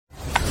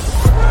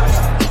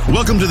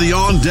Welcome to the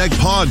On Deck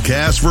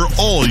podcast for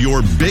all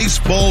your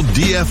baseball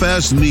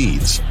DFS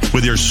needs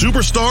with your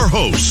superstar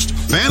host,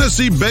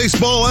 fantasy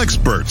baseball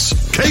experts,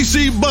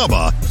 Casey,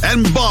 Bubba,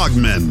 and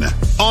Bogman.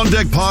 On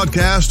Deck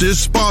podcast is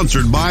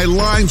sponsored by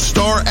Line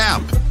Star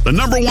app, the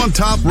 #1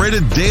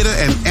 top-rated data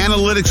and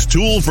analytics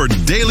tool for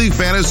daily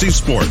fantasy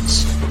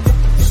sports.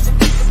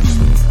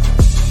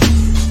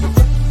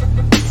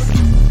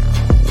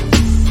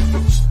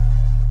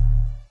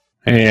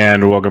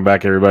 And welcome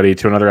back, everybody,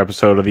 to another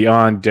episode of the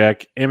On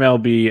Deck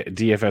MLB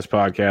DFS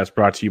podcast,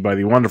 brought to you by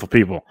the wonderful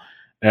people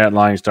at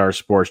Line Star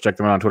Sports. Check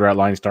them out on Twitter at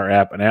Line Star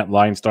app and at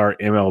Line Star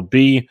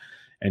MLB,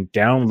 and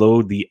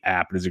download the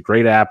app. It is a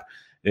great app.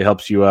 It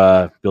helps you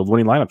build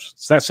winning lineups.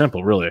 It's that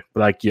simple, really.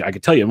 But I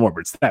could tell you more,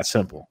 but it's that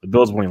simple. It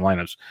builds winning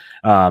lineups.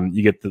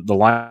 You get the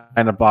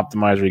lineup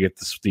optimizer. You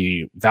get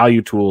the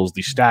value tools,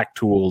 the stack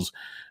tools,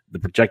 the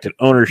projected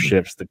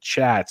ownerships, the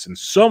chats, and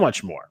so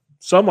much more.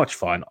 So much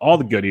fun, all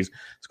the goodies.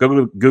 So go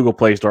to Google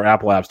Play Store,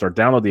 Apple App Store,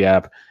 download the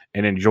app,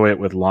 and enjoy it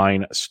with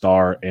Line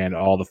Star and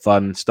all the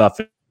fun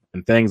stuff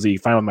and things that you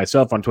find with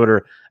myself on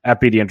Twitter,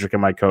 at BDentric,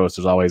 and my co-host,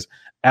 as always,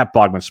 at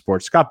Bogman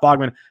Sports. Scott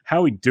Bogman, how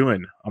are we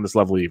doing on this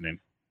lovely evening?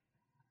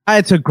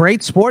 It's a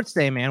great sports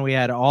day, man. We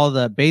had all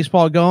the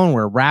baseball going.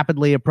 We're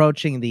rapidly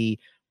approaching the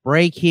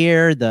break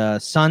here. The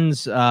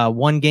Suns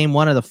won game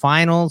one of the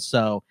finals,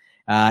 so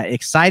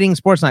exciting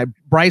sports night.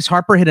 Bryce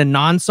Harper hit a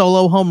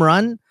non-solo home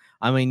run.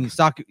 I mean,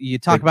 you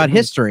talk about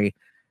history,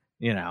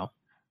 you know.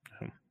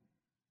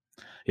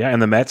 Yeah, and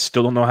the Mets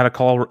still don't know how to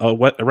call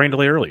a rain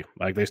delay early.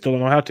 Like, they still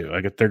don't know how to.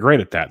 Like, they're great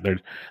at that.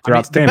 They're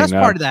outstanding. The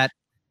best part of that,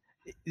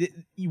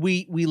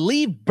 we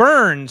leave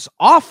Burns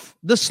off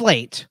the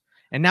slate,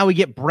 and now we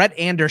get Brett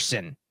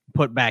Anderson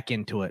put back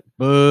into it.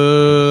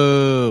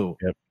 Boo!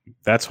 Yep,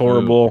 that's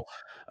horrible.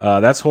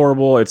 That's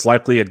horrible. It's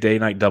likely a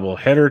day-night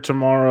doubleheader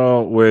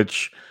tomorrow,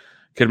 which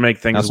could make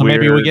things so weird.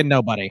 Maybe we get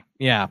nobody.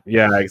 Yeah.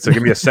 So it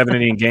could be a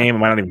 7-inning game. It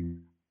might not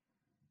even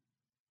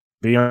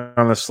be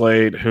on the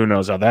slate. Who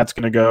knows how that's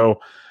going to go?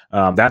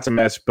 That's a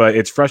mess, but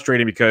it's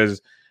frustrating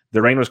because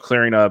the rain was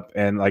clearing up,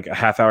 and like a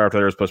half hour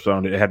after it was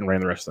postponed, it hadn't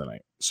rained the rest of the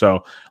night.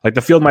 So like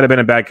the field might have been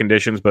in bad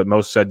conditions, but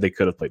most said they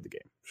could have played the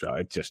game. So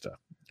it's just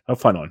a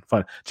fun one.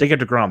 Fun. Jacob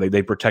deGrom,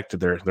 they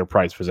protected their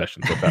prized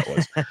possessions, what that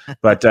was.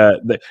 But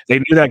they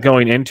knew that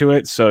going into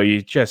it, so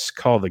you just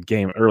call the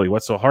game early.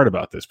 What's so hard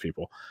about this,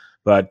 people?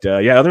 But,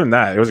 other than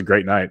that, it was a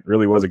great night.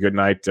 Really was a good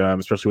night,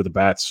 especially with the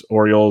Bats,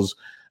 Orioles,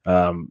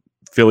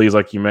 Phillies,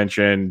 like you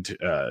mentioned.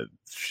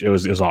 It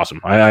was awesome.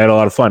 I had a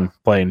lot of fun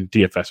playing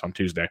DFS on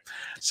Tuesday.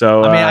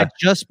 So I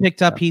just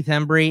picked up Heath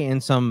Hembry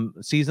in some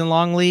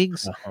season-long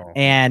leagues,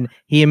 and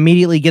he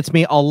immediately gets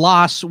me a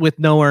loss with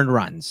no earned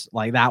runs.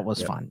 Like, that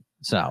was fun.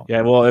 So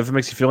well, if it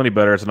makes you feel any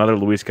better, it's another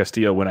Luis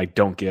Castillo when I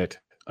don't get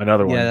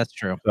another one. Yeah, that's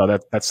true. So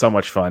that's so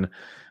much fun.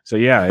 So,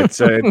 it's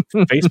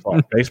baseball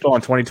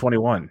in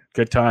 2021.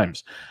 Good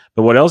times.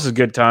 But what else is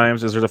good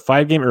times is there's a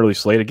 5-game early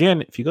slate.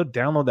 Again, if you go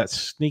download that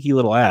sneaky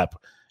little app,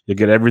 you'll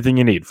get everything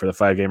you need for the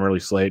 5-game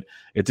early slate.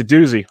 It's a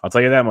doozy. I'll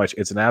tell you that much.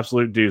 It's an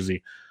absolute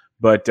doozy.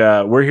 But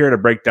we're here to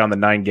break down the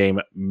 9-game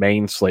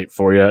main slate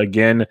for you.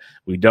 Again,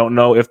 we don't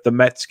know if the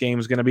Mets game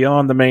is going to be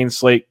on the main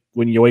slate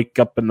when you wake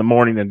up in the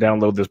morning and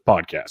download this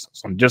podcast.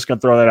 So I'm just going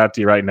to throw that out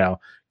to you right now.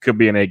 Could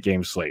be an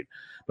 8-game slate.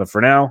 But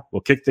for now, we'll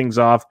kick things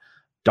off.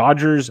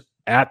 Dodgers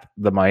at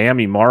the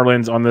Miami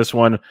Marlins on this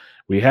one.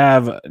 We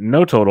have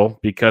no total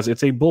because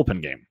it's a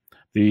bullpen game.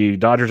 The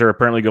Dodgers are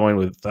apparently going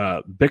with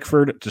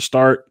Bickford to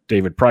start,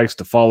 David Price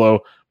to follow,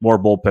 more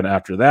bullpen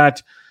after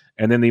that.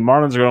 And then the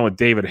Marlins are going with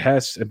David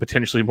Hess and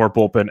potentially more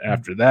bullpen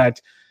after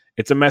that.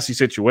 It's a messy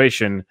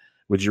situation.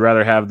 Would you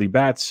rather have the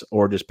bats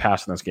or just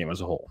pass on this game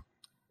as a whole?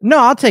 No,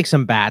 I'll take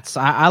some bats.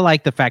 I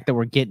like the fact that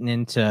we're getting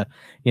into,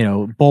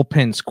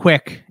 bullpens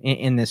quick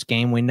in this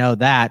game. We know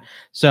that.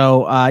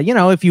 So,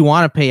 if you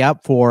want to pay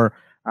up for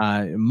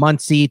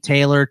Muncy,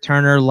 Taylor,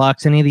 Turner,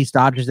 Lux, any of these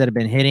Dodgers that have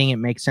been hitting, it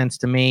makes sense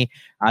to me.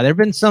 There have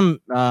been some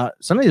of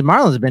these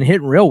Marlins have been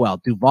hitting real well.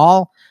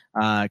 Duvall,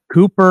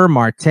 Cooper,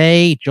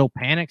 Marte, Joe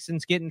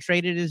Panickin's getting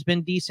traded has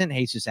been decent.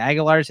 Jesus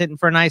Aguilar's hitting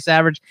for a nice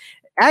average.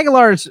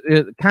 Aguilar's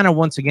kind of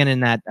once again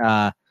in that,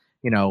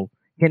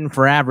 hitting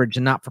for average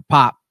and not for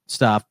pop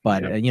stuff,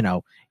 but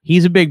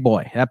he's a big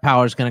boy. That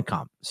power is going to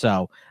come.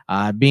 So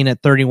being at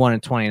 31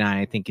 and 29,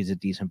 I think is a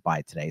decent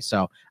buy today.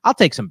 So I'll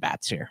take some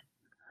bats here.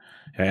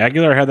 Yeah,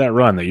 Aguilar had that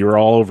run that you were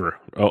all over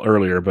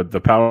earlier, but the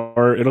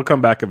power, it'll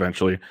come back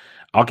eventually.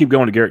 I'll keep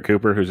going to Garrett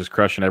Cooper, who's just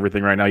crushing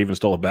everything right now. Even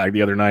stole a bag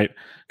the other night.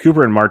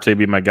 Cooper and Marte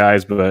be my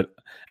guys, but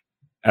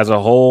as a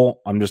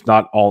whole, I'm just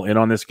not all in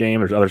on this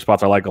game. There's other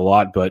spots I like a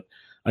lot, but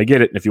I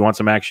get it. If you want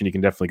some action, you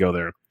can definitely go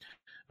there.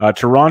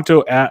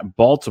 Toronto at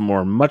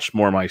Baltimore, much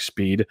more my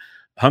speed.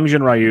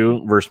 Hyun-Jin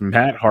Ryu versus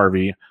Matt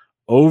Harvey.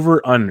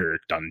 Over under,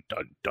 dun,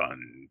 dun,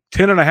 dun.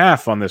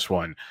 10.5 on this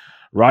one.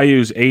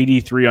 Ryu's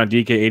 83 on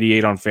DK,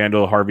 88 on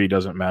FanDuel. Harvey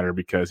doesn't matter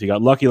because he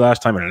got lucky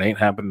last time and it ain't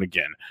happening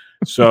again.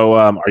 So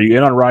are you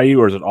in on Ryu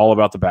or is it all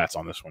about the bats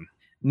on this one?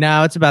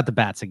 No, it's about the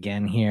bats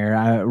again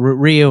here.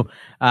 Ryu,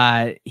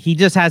 he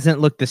just hasn't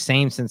looked the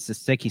same since the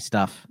sticky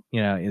stuff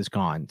is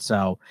gone.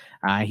 So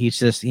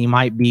he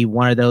might be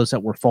one of those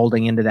that we're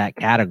folding into that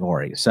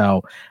category.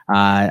 So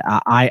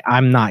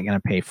I'm not going to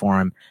pay for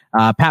him.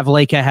 Pat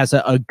Valeka has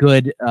a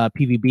good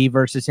PVB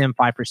versus him,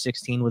 5 for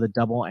 16 with a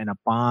double and a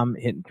bomb,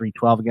 hitting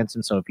 312 against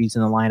him. So if he's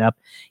in the lineup,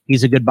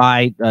 he's a good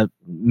buy.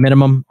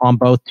 Minimum on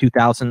both,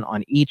 2,000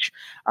 on each.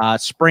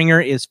 Springer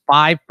is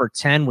 5 for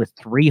 10 with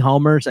 3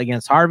 homers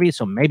against Harvey.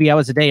 So maybe I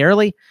was a day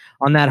early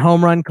on that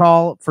home run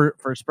call for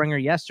Springer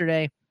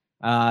yesterday.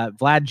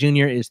 Vlad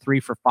Jr. is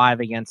 3 for 5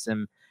 against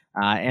him.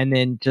 And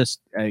then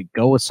just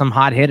go with some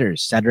hot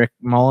hitters. Cedric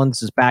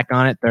Mullins is back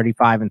on it,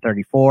 35 and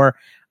 34.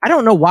 I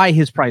don't know why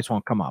his price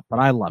won't come up, but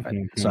I love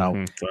it.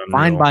 So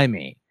fine by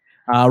me.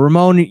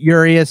 Ramon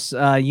Urias,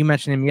 you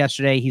mentioned him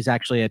yesterday. He's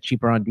actually a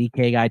cheaper on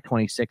DK guy,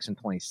 26 and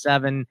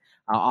 27.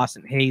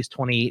 Austin Hayes,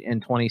 28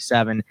 and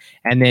 27.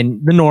 And then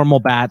the normal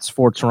bats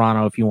for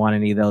Toronto, if you want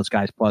any of those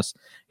guys, plus,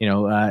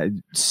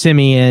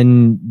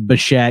 Simeon,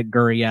 Bichette,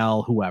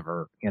 Gurriel,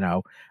 whoever,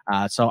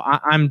 So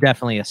I'm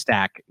definitely a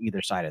stack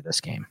either side of this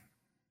game.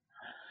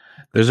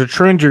 There's a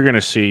trend you're going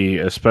to see,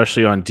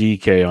 especially on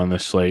DK on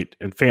this slate,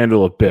 and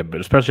FanDuel a bit,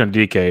 but especially on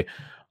DK.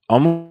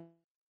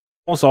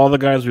 Almost all the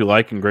guys we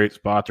like in great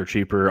spots are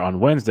cheaper on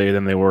Wednesday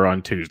than they were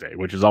on Tuesday,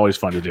 which is always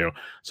fun to do.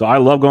 So I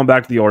love going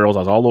back to the Orioles. I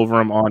was all over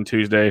them on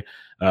Tuesday.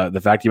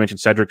 The fact you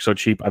mentioned Cedric so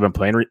cheap, I've been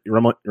playing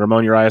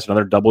Ramon Urias,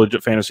 another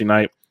double-digit fantasy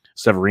night.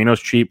 Severino's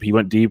cheap. He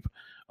went deep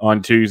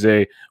on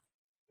Tuesday.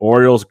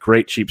 Orioles,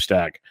 great cheap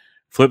stack.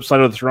 Flip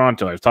side of the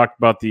Toronto, I've talked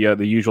about the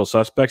usual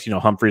suspects.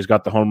 Humphreys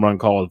got the home run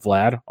call with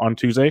Vlad on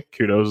Tuesday.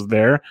 Kudos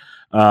there.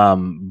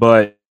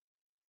 But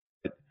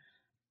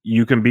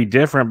you can be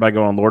different by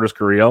going Lourdes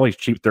Gurriel. He's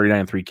cheap,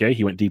 39 3K.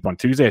 He went deep on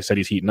Tuesday. I said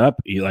he's heating up.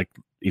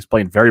 He's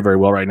playing very, very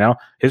well right now.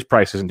 His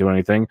price isn't doing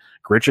anything.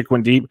 Grichuk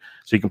went deep.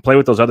 So you can play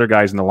with those other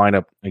guys in the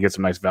lineup and get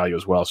some nice value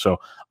as well. So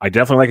I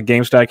definitely like a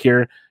game stack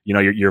here.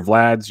 Your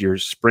Vlads, your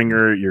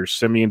Springer, your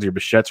Simeons, your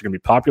Bichettes are going to be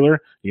popular.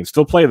 You can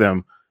still play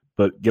them,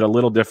 but get a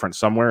little different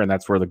somewhere, and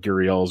that's where the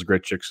Gurriels,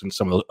 Grichuks, and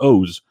some of those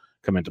O's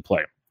come into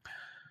play.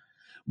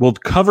 We'll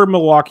cover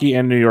Milwaukee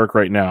and New York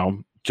right now.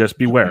 Just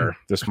beware,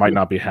 this might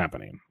not be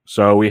happening.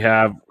 So we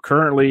have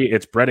currently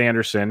it's Brett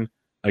Anderson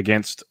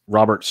against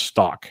Robert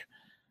Stock.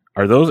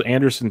 Are those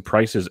Anderson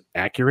prices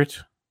accurate?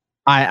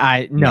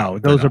 No,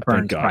 those are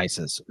Burns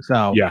prices.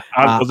 So yeah,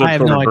 those are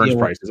Burns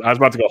prices. I was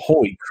about to go,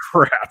 holy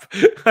crap!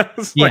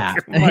 Yeah,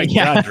 oh my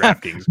God,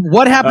 DraftKings.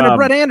 What happened to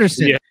Brett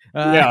Anderson?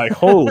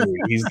 Holy,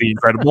 he's the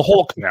Incredible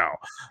Hulk now.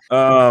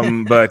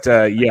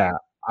 Yeah,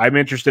 I'm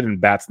interested in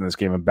bats in this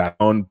game of bat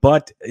own.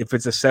 But if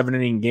it's a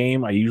 7-inning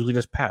game, I usually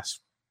just pass.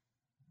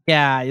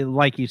 Yeah,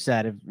 like you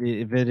said,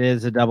 if it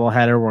is a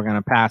doubleheader, we're going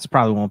to pass.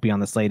 Probably won't be on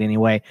the slate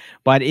anyway.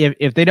 But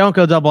if they don't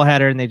go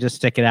doubleheader and they just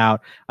stick it out,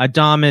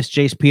 Adames,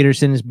 Jace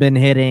Peterson has been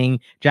hitting.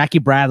 Jackie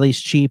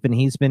Bradley's cheap and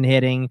he's been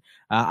hitting.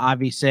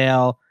 Avi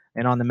Sale,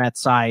 and on the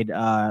Mets side,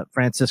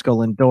 Francisco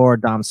Lindor,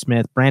 Dom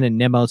Smith, Brandon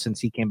Nimmo, since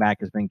he came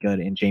back, has been good,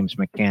 and James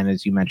McCann,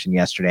 as you mentioned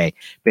yesterday,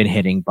 been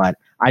hitting. But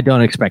I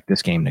don't expect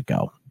this game to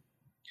go.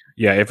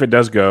 Yeah, if it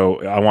does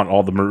go, I want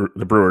all the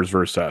Brewers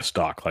versus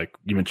Stock. Like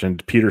you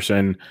mentioned,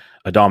 Peterson,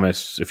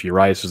 Adames, if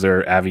Urias is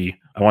there, Avi,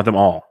 I want them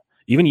all.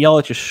 Even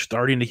Yelich is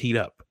starting to heat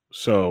up.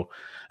 So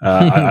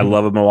I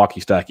love a Milwaukee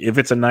stack. If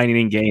it's a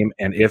 9-inning game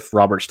and if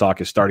Robert Stock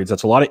is starting, so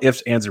that's a lot of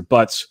ifs, ands, or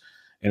buts.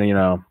 And,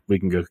 we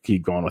can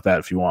keep going with that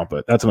if you want,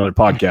 but that's another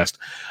podcast.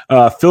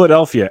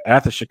 Philadelphia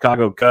at the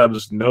Chicago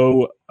Cubs.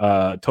 No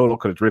total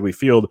because it's Wrigley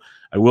Field.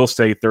 I will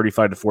say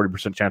 35 to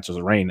 40% chances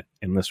of rain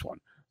in this one.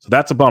 So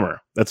that's a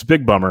bummer. That's a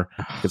big bummer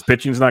because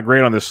pitching's not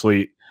great on this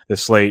slate.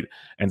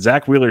 And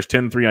Zach Wheeler's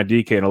 10-3 on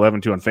DK and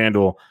 11-2 on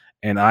FanDuel.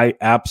 And I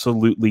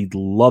absolutely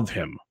love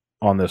him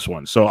on this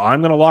one. So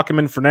I'm going to lock him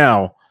in for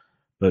now,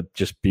 but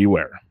just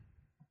beware.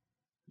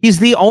 He's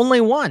the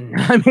only one.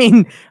 I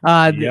mean,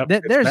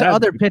 there's bad.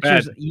 other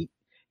pitchers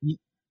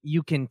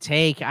you can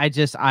take.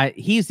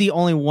 He's the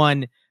only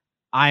one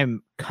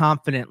I'm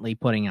confidently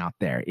putting out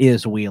there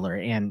is Wheeler,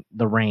 and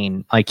the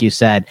rain, like you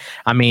said.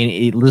 I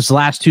mean, his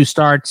last 2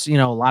 starts, a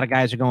lot of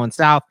guys are going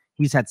south.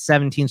 He's had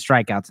 17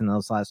 strikeouts in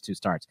those last 2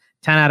 starts.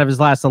 10 out of his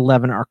last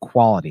 11 are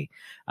quality.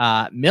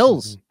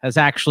 Mills has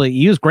actually,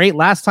 he was great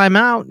last time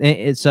out.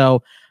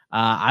 So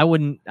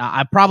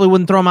I probably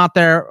wouldn't throw him out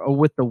there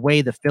with the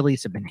way the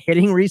Phillies have been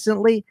hitting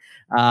recently.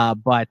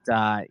 But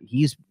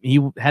he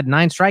had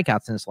 9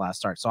 strikeouts in his last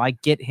start. So I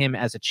get him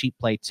as a cheap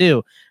play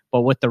too.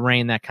 But with the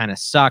rain, that kind of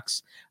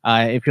sucks.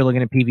 If you're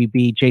looking at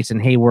PVB, Jason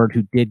Hayward,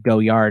 who did go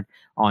yard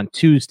on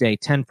Tuesday,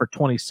 10 for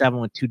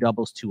 27 with 2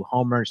 doubles, 2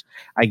 homers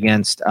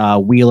against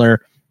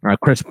Wheeler.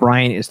 Chris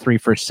Bryant is 3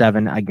 for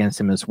 7 against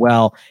him as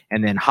well.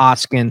 And then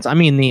Hoskins,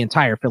 the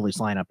entire Phillies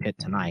lineup hit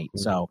tonight.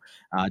 So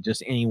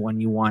just anyone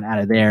you want out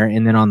of there.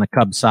 And then on the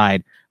Cubs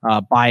side,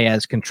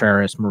 Baez,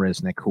 Contreras,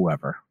 Marisnik,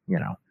 whoever,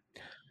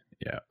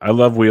 Yeah, I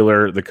love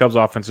Wheeler. The Cubs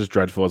offense is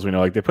dreadful, as we know.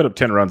 Like, they put up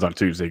 10 runs on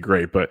Tuesday,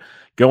 great. But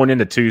going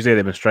into Tuesday,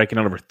 they've been striking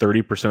out over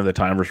 30% of the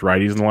time versus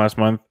righties in the last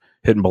month,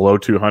 hitting below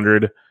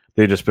 200.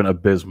 They've just been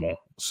abysmal.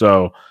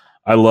 So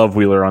I love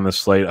Wheeler on this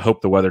slate. I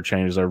hope the weather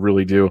changes. I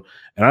really do.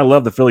 And I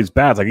love the Phillies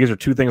bats. Like, these are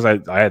 2 things I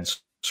had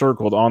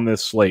circled on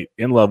this slate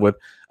in love with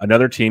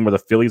another team where the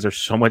Phillies are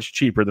so much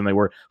cheaper than they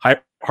were.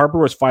 Harper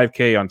was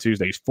 $5K on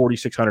Tuesday. He's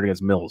 $4,600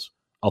 against Mills.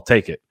 I'll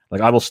take it.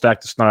 Like, I will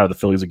stack the snot out of the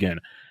Phillies again.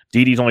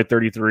 Didi's only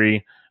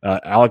 33.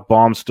 Alec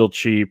Baum's still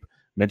cheap.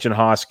 Mention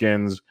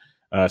Hoskins.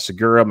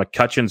 Segura.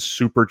 McCutcheon's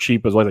super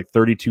cheap as well, like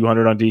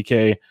 3,200 on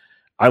DK.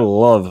 I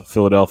love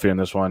Philadelphia in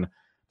this one.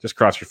 Just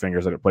cross your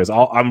fingers that it plays.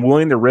 I'm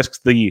willing to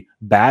risk the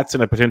bats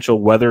in a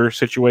potential weather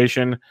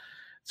situation.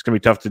 It's going to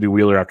be tough to do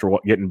Wheeler after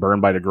getting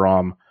burned by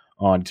DeGrom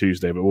on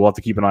Tuesday, but we'll have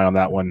to keep an eye on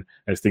that one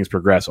as things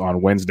progress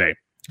on Wednesday.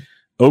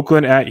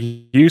 Oakland at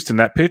Houston.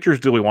 That pitcher's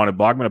deal we wanted.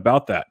 Bogman,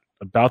 about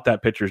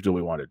that pitcher's deal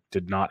we wanted.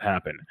 Did not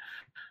happen.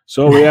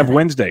 So we have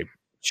Wednesday.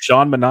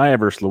 Sean Manaea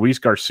versus Luis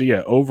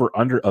Garcia. Over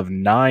under of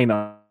 9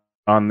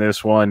 on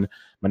this one.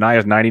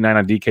 Manaea's 99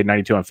 on DK,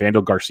 92 on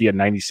FanDuel. Garcia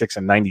 96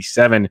 and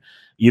 97.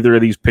 Either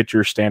of these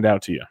pitchers stand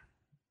out to you?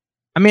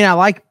 I mean, I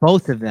like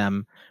both of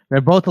them.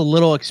 They're both a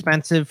little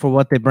expensive for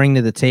what they bring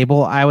to the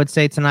table, I would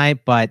say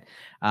tonight. But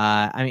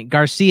I mean,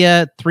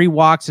 Garcia, 3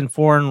 walks and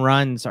 4 earned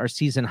runs are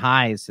season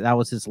highs. That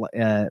was his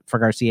for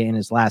Garcia in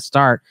his last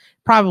start.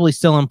 Probably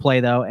still in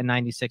play though at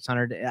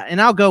 9,600. And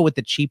I'll go with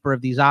the cheaper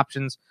of these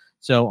options.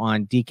 So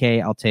on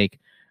DK, I'll take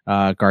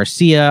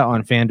Garcia.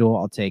 On FanDuel,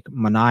 I'll take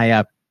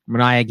Manaea.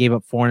 Manaea gave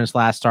up 4 in his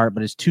last start,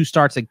 but his 2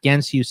 starts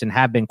against Houston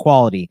have been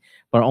quality,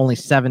 but only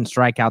 7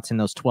 strikeouts in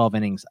those 12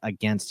 innings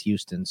against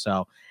Houston.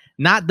 So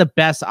not the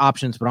best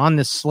options, but on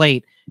this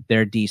slate,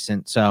 they're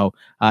decent. So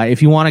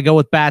if you want to go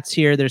with bats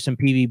here, there's some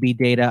PVB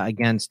data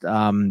against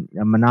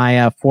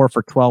Manaea. 4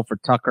 for 12 for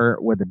Tucker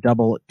with a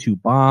double, 2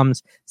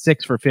 bombs,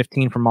 6 for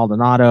 15 for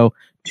Maldonado,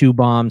 2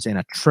 bombs and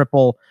a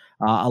triple,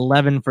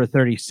 11 for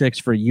 36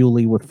 for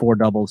Yuli with 4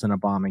 doubles and a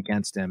bomb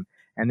against him.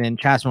 And then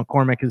Chas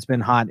McCormick has been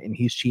hot, and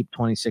he's cheap,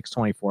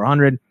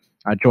 2,400.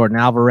 Jordan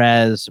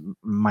Alvarez,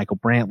 Michael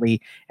Brantley,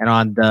 and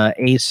on the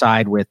A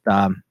side with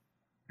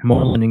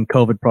Moreland in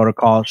COVID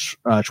protocol,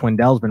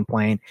 Schwindel's been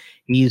playing.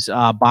 He's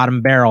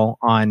bottom barrel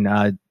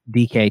on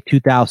DK,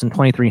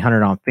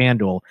 2,300 on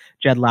FanDuel.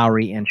 Jed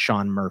Lowry and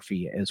Sean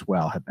Murphy as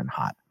well have been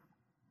hot.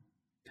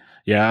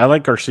 Yeah, I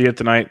like Garcia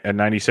tonight at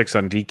 96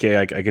 on DK.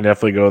 I can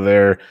definitely go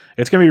there.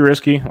 It's going to be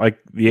risky. Like,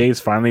 the A's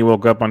finally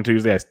woke up on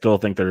Tuesday. I still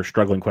think they're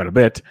struggling quite a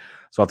bit.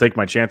 So I'll take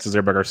my chances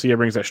there. But Garcia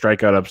brings that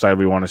strikeout upside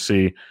we want to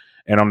see.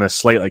 And on this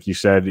slate, like you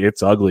said,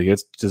 it's ugly.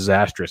 It's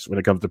disastrous when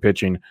it comes to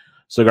pitching.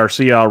 So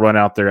Garcia, I'll run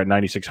out there at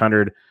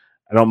 9,600.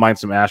 I don't mind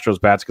some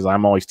Astros bats because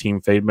I'm always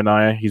team Fade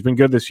Manaea. He's been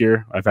good this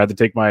year. I've had to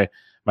take my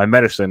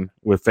medicine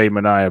with Fade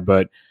Manaea.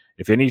 But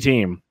if any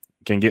team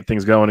can get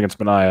things going against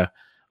Manaea,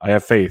 I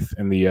have faith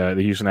in the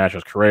Houston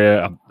Astros.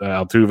 Correa,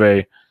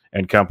 Altuve,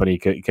 and company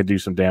can do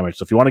some damage.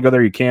 So if you want to go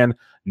there, you can.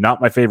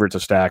 Not my favorite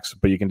of stacks,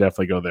 but you can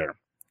definitely go there.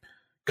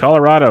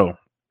 Colorado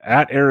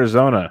at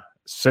Arizona.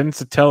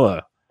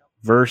 Sensatella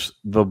versus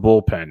the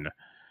bullpen.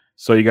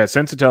 So you got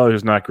Sensatella,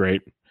 who's not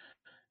great.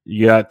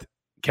 You got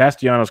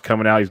Castellanos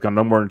coming out. He's gone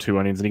no more than 2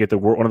 innings, and you get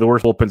one of the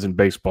worst bullpens in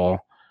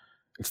baseball.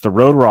 It's the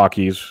road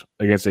Rockies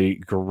against a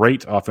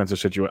great offensive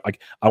situation.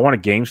 Like, I want to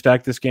game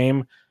stack this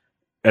game.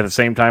 At the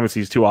same time, it's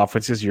these 2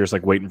 offenses. You're just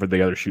like waiting for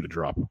the other shoe to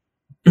drop.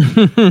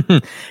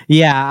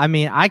 Yeah, I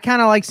mean, I kind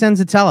of like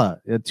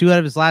Sensatella. 2 out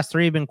of his last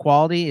 3 have been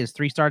quality. His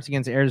 3 starts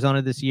against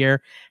Arizona this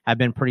year have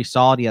been pretty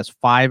solid. He has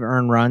 5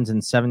 earned runs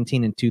in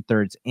 17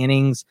 2/3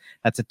 innings.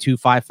 That's a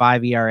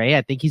 2.55 ERA.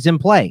 I think he's in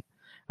play.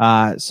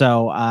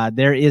 So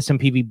there is some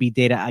PVB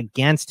data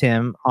against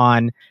him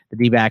on the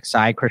D-back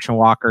side. Christian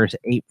Walker's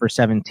 8 for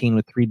 17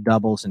 with 3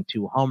 doubles and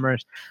 2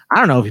 homers. I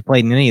don't know if he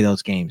played in any of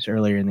those games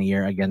earlier in the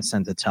year against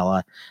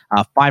Sensatella.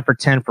 5 for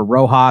 10 for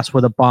Rojas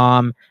with a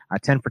bomb.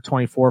 10 for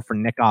 24 for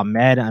Nick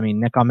Ahmed. I mean,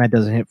 Nick Ahmed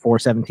doesn't hit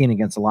 417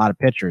 against a lot of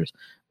pitchers,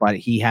 but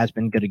he has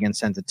been good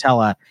against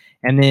Sensatella.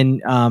 And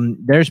then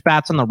there's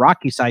bats on the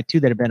Rocky side, too,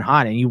 that have been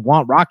hot. And you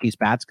want Rockies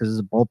bats because it's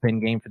a bullpen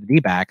game for the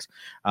D-backs.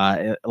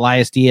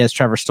 Elias Diaz,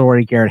 Trevor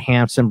Story, Garrett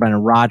Hampson,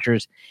 Brendan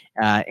Rodgers,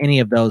 any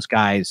of those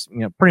guys, you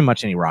know, pretty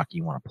much any Rocky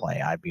you want to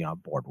play, I'd be on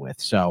board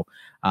with. So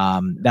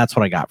that's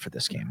what I got for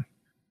this game.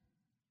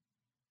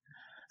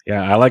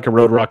 Yeah, I like a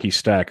road Rocky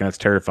stack, and that's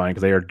terrifying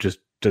because they are just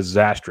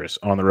disastrous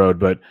on the road.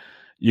 But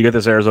you get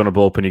this Arizona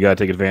bullpen, you got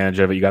to take advantage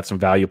of it. You got some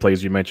value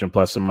plays you mentioned,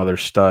 plus some other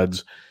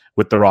studs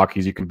with the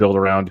Rockies you can build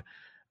around.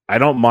 I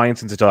don't mind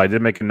Sensatella. I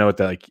did make a note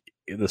that, like,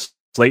 the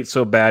slate's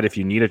so bad, if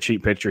you need a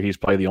cheap pitcher, he's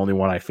probably the only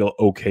one I feel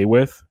okay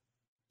with.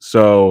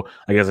 So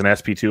I guess an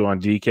SP2 on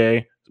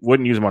DK,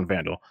 wouldn't use him on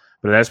FanDuel,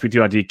 but an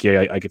SP2 on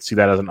DK, I could see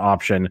that as an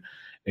option.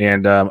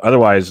 And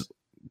otherwise,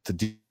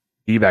 the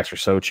D-backs are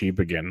so cheap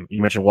again.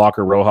 You mentioned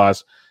Walker,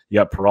 Rojas, you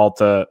got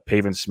Peralta,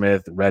 Pavin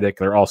Smith, Reddick.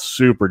 They're all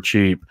super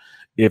cheap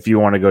if you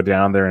want to go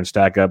down there and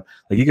stack up.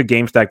 Like, you could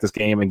game stack this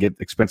game and get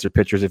expensive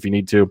pitchers if you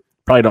need to.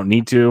 Probably don't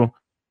need to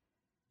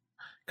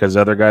because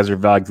other guys are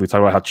valued. We talk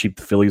about how cheap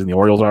the Phillies and the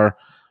Orioles are,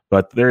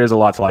 but there is a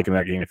lot to like in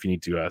that game if you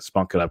need to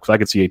spunk it up, because I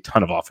could see a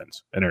ton of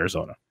offense in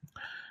Arizona.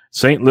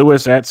 St.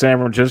 Louis at San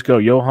Francisco.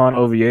 Johan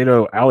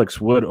Oviedo,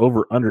 Alex Wood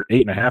over under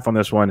 8.5 on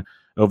this one.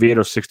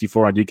 Oviedo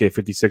 64 on DK,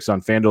 56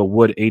 on FanDuel.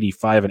 Wood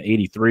 85 and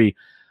 83.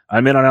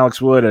 I'm in on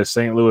Alex Wood as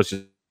St. Louis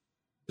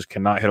just just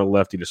cannot hit a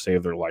lefty to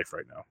save their life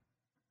right now.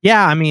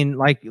 Yeah, I mean,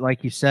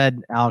 like you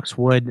said, Alex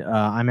Wood,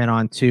 I'm in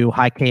on 2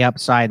 high K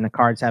upside, and the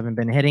cards haven't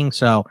been hitting,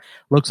 so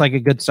looks like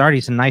a good start.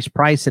 He's a nice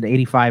price at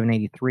 85 and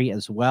 83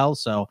 as well,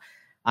 so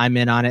I'm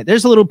in on it.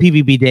 There's a little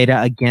PBB data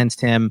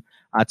against him.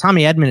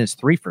 Tommy Edman is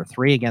 3 for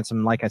 3 against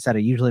him. Like I said, I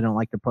usually don't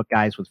like to put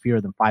guys with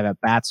fewer than 5 at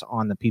bats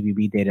on the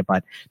PBB data,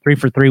 but 3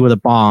 for 3 with a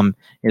bomb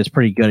is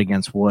pretty good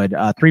against Wood.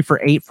 3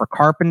 for 8 for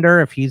Carpenter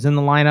if he's in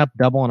the lineup,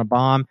 double and a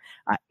bomb.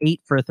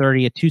 8 for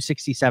 30, a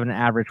 267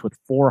 average with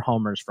 4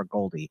 homers for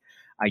Goldie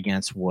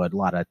against Wood. A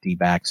lot of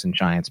D-backs and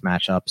Giants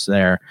matchups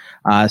there.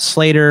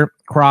 Slater,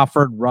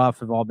 Crawford, Ruff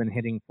have all been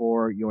hitting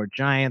for your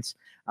Giants.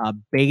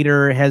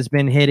 Bader has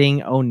been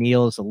hitting.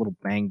 O'Neill is a little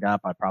banged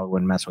up. I probably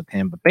wouldn't mess with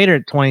him. But Bader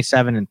at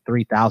 27 and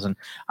 3,000,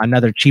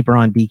 another cheaper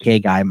on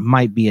DK guy,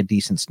 might be a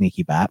decent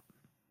sneaky bat.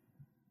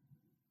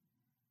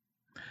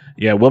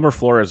 Yeah, Wilmer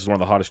Flores is one of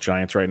the hottest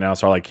Giants right now,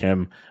 so I like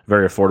him.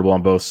 Very affordable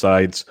on both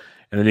sides.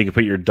 And then you can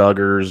put your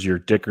Duggars, your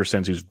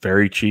Dickersons, who's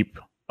very cheap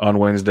on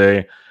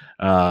Wednesday.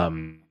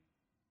 And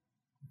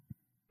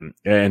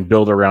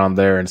build around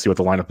there and see what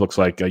the lineup looks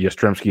like.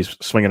 Yastrzemski's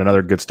swinging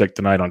another good stick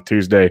tonight on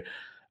Tuesday.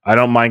 I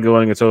don't mind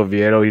going against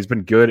Oviedo. He's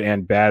been good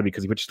and bad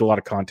because he pitches a lot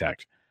of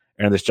contact.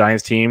 And this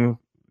Giants team,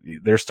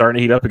 they're starting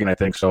to heat up again, I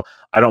think. So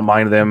I don't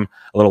mind them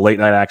a little late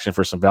night action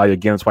for some value.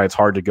 Again, that's why it's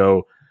hard to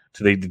go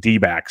to the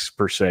D-backs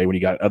per se when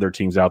you got other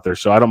teams out there.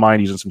 So I don't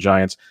mind using some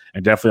Giants,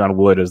 and definitely on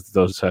Wood as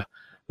those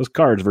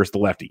cards versus the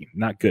lefty.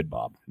 Not good,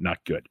 Bob.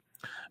 Not good.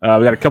 We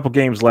got a couple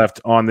games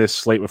left on this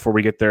slate before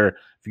we get there.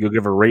 If you go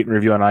give a rate and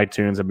review on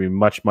iTunes, that'd be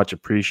much, much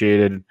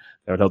appreciated.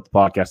 That would help the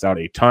podcast out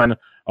a ton.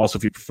 Also,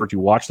 if you prefer to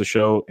watch the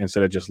show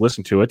instead of just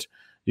listen to it,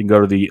 you can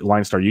go to the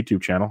Line Star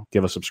YouTube channel,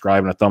 give a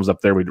subscribe and a thumbs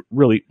up there. We'd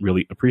really,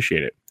 really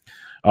appreciate it.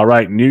 All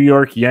right, New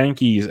York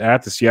Yankees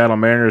at the Seattle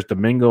Mariners.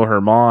 Domingo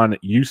Germán,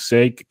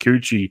 Yusei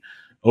Kikuchi,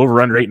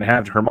 over under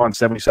 8.5. Germán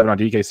 77 on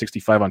DK,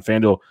 65 on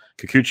FanDuel.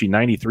 Kikuchi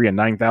 93 and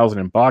 9,000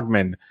 in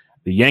Bogman.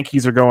 The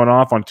Yankees are going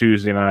off on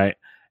Tuesday night,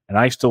 and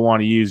I still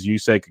want to use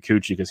Yusei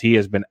Kikuchi because he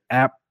has been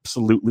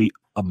absolutely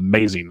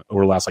amazing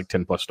over the last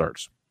 10+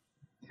 starts.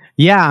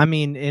 Yeah, I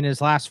mean, in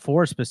his last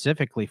 4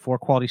 specifically, 4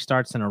 quality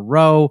starts in a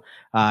row,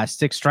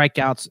 6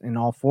 strikeouts in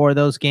all 4 of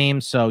those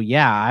games. So,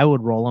 yeah, I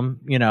would roll him.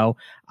 You know,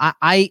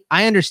 I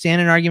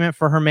understand an argument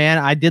for Germán.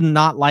 I did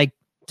not like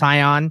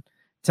Taillon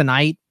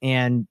tonight,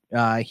 and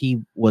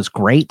he was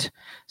great.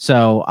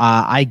 So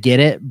I get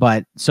it.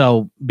 But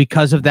so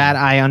because of that,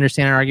 I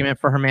understand an argument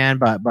for Germán.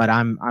 But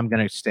I'm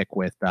going to stick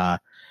with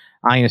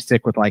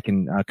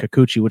liking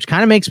Kikuchi, which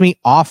kind of makes me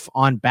off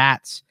on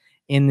bats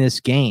in this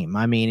game.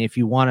 I mean, if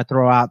you want to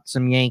throw out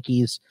some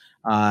Yankees,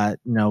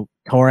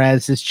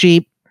 Torres is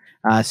cheap.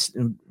 Has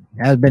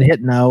been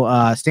hitting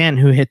though. Stan,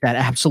 who hit that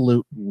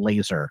absolute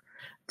laser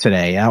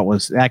today.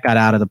 That got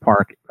out of the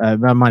park. That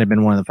might have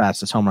been one of the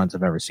fastest home runs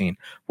I've ever seen.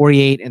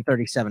 48 and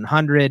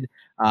 3,700.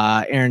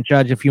 Aaron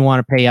Judge, if you want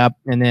to pay up.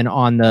 And then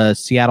on the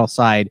Seattle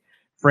side,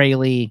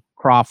 Fraley,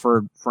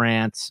 Crawford,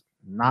 France.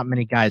 Not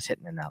many guys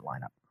hitting in that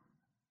lineup.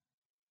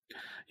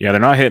 Yeah, they're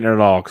not hitting it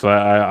at all because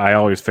I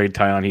always fade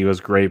Taillon. He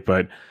was great,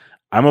 but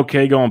I'm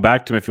okay going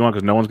back to him if you want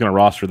because no one's going to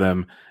roster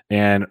them.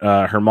 And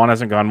Germán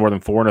hasn't gone more than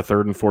 4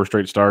 1/3 in 4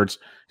 straight starts.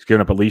 He's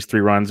given up at least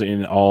 3 runs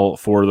in all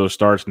 4 of those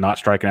starts, not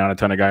striking out a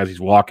ton of guys. He's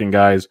walking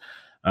guys.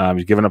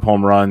 He's giving up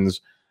home runs.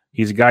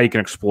 He's a guy you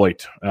can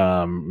exploit.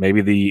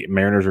 Maybe the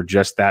Mariners are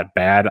just that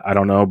bad. I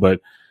don't know,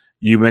 but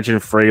you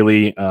mentioned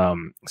Fraley.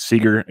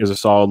 Seager is a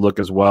solid look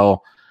as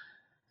well.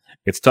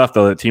 It's tough,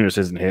 though, that team just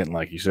isn't hitting,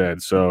 like you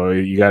said. So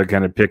you got to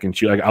kind of pick and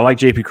choose. I like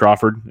J.P.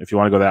 Crawford. If you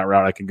want to go that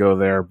route, I can go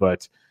there.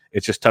 But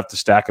it's just tough to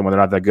stack them when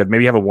they're not that good.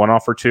 Maybe you have a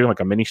one-off or two,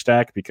 like a mini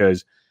stack,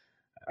 because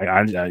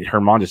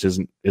Germán just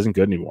isn't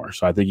good anymore.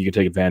 So I think you can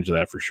take advantage of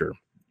that for sure.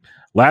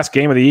 Last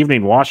game of the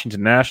evening,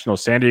 Washington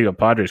Nationals, San Diego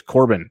Padres.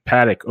 Corbin,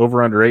 Paddock,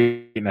 over under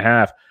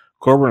 8.5.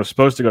 Corbin was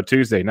supposed to go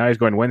Tuesday. Now he's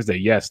going Wednesday.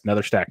 Yes,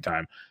 another stack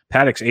time.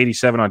 Paddock's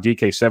 87 on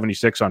DK,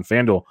 76 on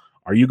FanDuel.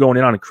 Are you going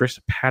in on Chris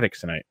Paddock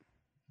tonight?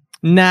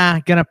 Nah,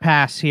 gonna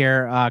pass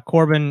here.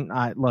 Corbin,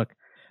 look,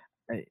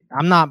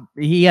 I'm not.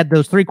 He had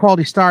those 3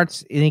 quality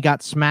starts and he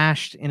got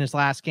smashed in his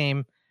last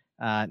game.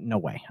 No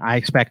way. I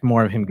expect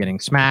more of him getting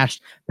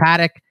smashed.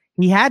 Paddock,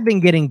 he had been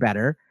getting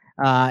better,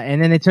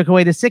 and then they took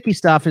away the sicky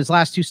stuff. His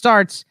last 2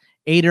 starts,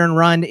 8 earned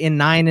run in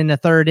 9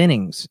 1/3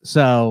 innings.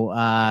 So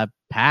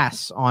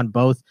pass on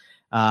both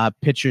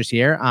pitchers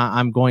here.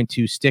 I'm going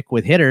to stick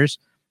with hitters.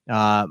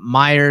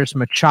 Myers,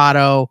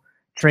 Machado,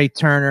 Trey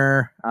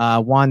Turner,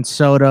 Juan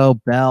Soto,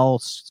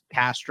 Bell,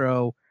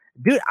 Castro.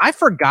 Dude, I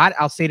forgot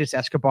Alcides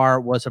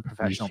Escobar was a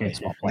professional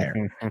baseball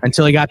player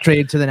until he got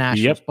traded to the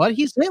Nationals. Yep. But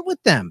he's hit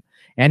with them,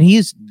 and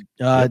he's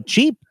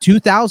cheap,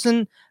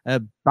 2,000,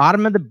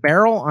 bottom of the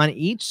barrel on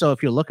each. So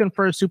if you're looking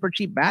for a super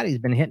cheap bat, he's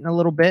been hitting a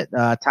little bit.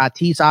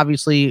 Tatis,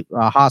 obviously,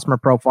 Hosmer,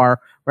 Profar,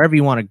 wherever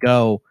you want to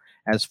go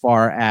as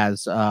far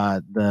as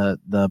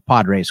the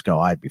Padres go,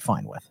 I'd be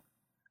fine with.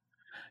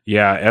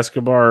 Yeah,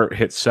 Escobar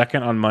hit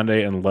second on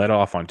Monday and led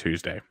off on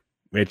Tuesday,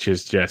 which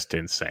is just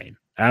insane.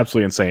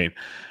 Absolutely insane.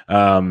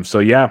 So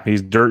yeah,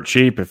 he's dirt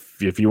cheap.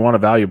 If you want a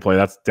value play,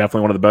 that's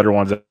definitely one of the better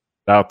ones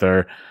out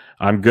there.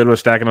 I'm good with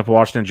stacking up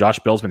Washington. Josh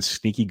Bell's been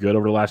sneaky good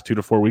over the last 2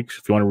 to 4 weeks.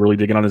 If you want to really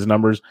dig in on his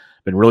numbers,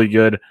 been really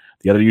good.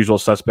 The other usual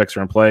suspects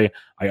are in play.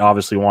 I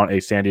obviously want a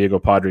San Diego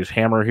Padres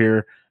hammer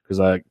here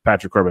because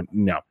Patrick Corbin,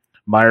 no.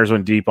 Myers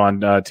went deep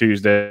on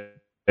Tuesday.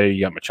 You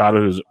got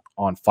Machado, who's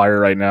on fire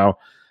right now.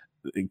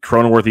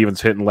 Cronenworth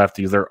even's hitting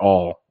lefties. They're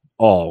all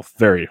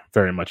very,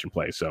 very much in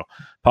play. So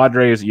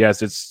Padres,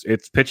 yes,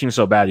 it's pitching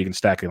so bad you can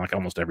stack it like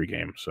almost every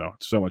game. So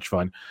it's so much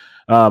fun.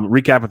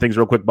 Recapping things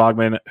real quick,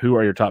 Bogman, who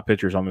are your top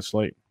pitchers on this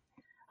slate?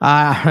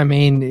 I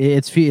mean,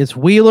 it's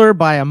Wheeler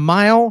by a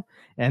mile,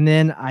 and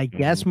then I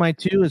guess my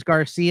 2 is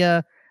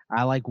Garcia.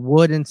 I like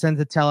Wood and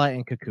Senzatella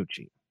and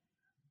Kikuchi.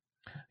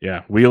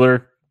 Yeah,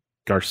 Wheeler,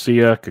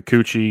 Garcia,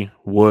 Kikuchi,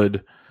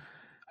 Wood,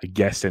 I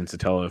guess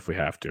Senzatella if we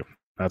have to.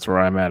 That's where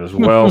I'm at as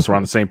well. So we're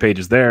on the same page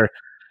as there.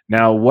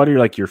 Now, what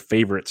are your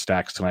favorite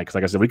stacks tonight? Because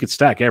like I said, we could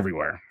stack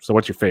everywhere. So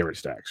what's your favorite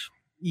stacks?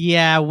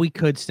 Yeah, we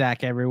could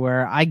stack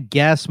everywhere. I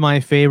guess my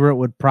favorite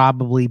would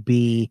probably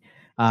be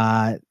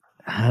probably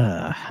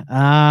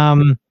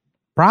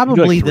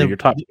your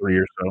top 3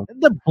 or so.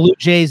 The Blue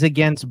Jays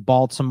against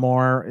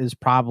Baltimore is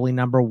probably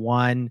number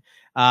 1.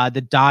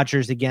 The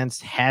Dodgers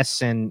against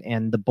Hess and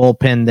the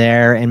bullpen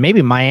there, and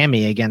maybe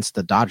Miami against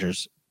the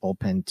Dodgers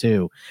bullpen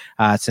too,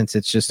 since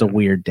it's just a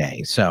weird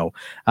day. So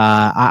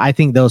I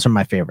think those are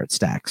my favorite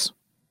stacks.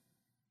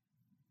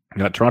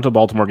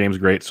 Toronto-Baltimore game's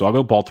great, so I'll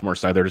go Baltimore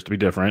side there just to be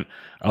different.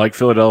 I like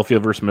Philadelphia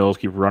versus Mills.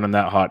 Keep running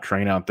that hot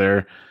train out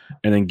there.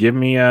 And then give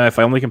me, if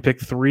I only can pick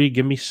 3,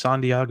 give me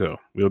San Diego.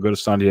 We'll go to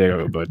San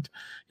Diego. But,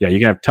 yeah, you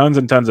can have tons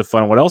and tons of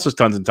fun. What else is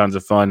tons and tons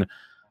of fun?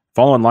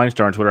 Following Line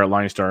Star on Twitter at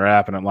Line Star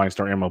App and at Line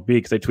Star MLB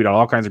because they tweet out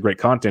all kinds of great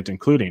content,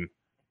 including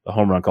the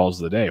home run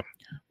calls of the day.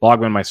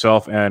 Bogman,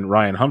 myself, and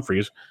Ryan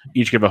Humphreys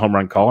each give a home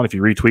run call. And if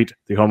you retweet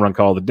the home run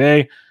call of the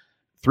day,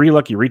 3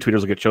 lucky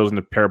retweeters will get chosen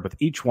to pair up with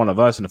each one of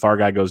us. And if our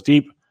guy goes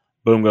deep,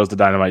 boom goes the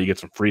dynamite. You get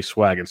some free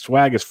swag. And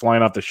swag is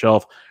flying off the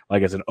shelf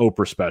like it's an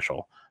Oprah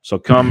special. So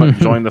come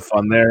join the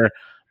fun there.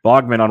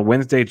 Bogman, on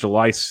Wednesday,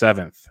 July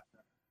 7th,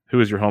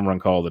 who is your home run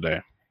call of the day?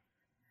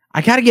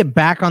 I got to get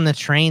back on the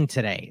train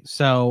today.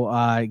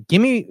 So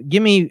give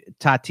me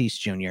Tatis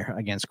Jr.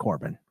 against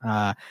Corbin.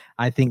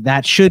 I think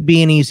that should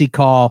be an easy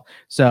call.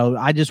 So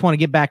I just want to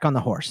get back on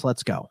the horse.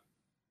 Let's go.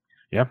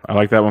 Yeah, I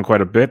like that one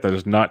quite a bit. That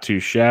is not too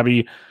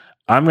shabby.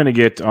 I'm going to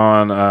get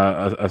on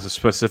a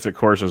specific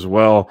course as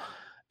well.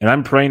 And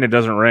I'm praying it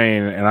doesn't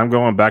rain, and I'm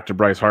going back to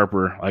Bryce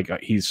Harper. Like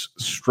he's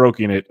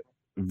stroking it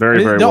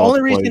very, very well.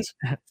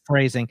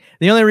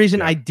 The only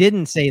reason I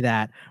didn't say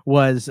that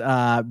was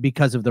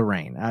because of the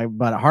rain.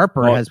 But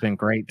Harper has been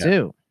great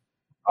too.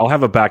 I'll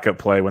have a backup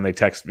play when they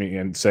text me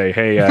and say,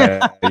 "Hey,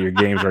 your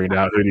game's rained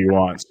out. Who do you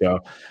want?"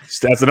 So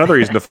that's another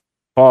reason to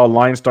follow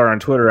Line Star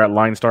on Twitter at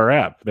Line Star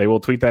App. They will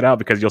tweet that out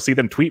because you'll see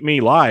them tweet me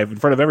live in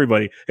front of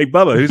everybody. Hey,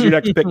 Bubba, who's your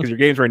next pick? Because your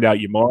game's rained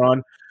out, you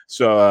moron.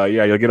 So,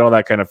 yeah, you'll get all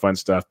that kind of fun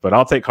stuff. But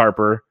I'll take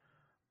Harper.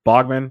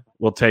 Bogman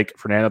will take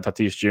Fernando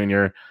Tatis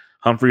Jr.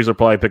 Humphreys will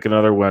probably pick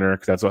another winner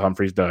because that's what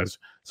Humphreys does.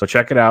 So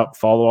check it out.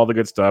 Follow all the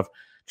good stuff.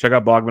 Check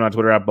out Bogman on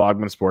Twitter at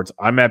Bogman Sports.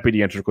 I'm Matt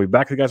Pediatric. We'll be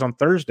back with you guys on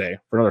Thursday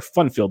for another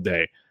fun-filled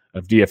day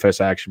of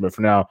DFS action. But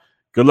for now,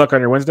 good luck on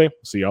your Wednesday.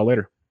 See y'all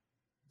later.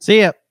 See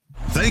ya.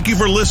 Thank you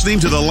for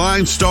listening to the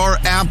Line Star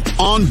App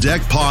On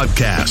Deck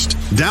podcast.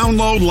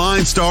 Download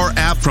Line Star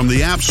app from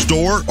the App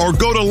Store or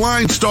go to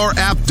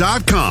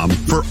linestarapp.com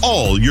for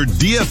all your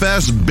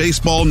DFS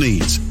baseball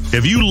needs.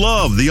 If you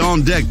love the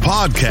On Deck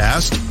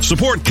podcast,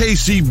 support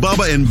KC,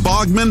 Bubba, and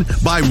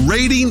Bogman by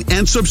rating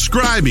and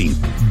subscribing.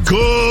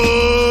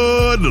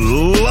 Good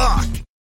luck.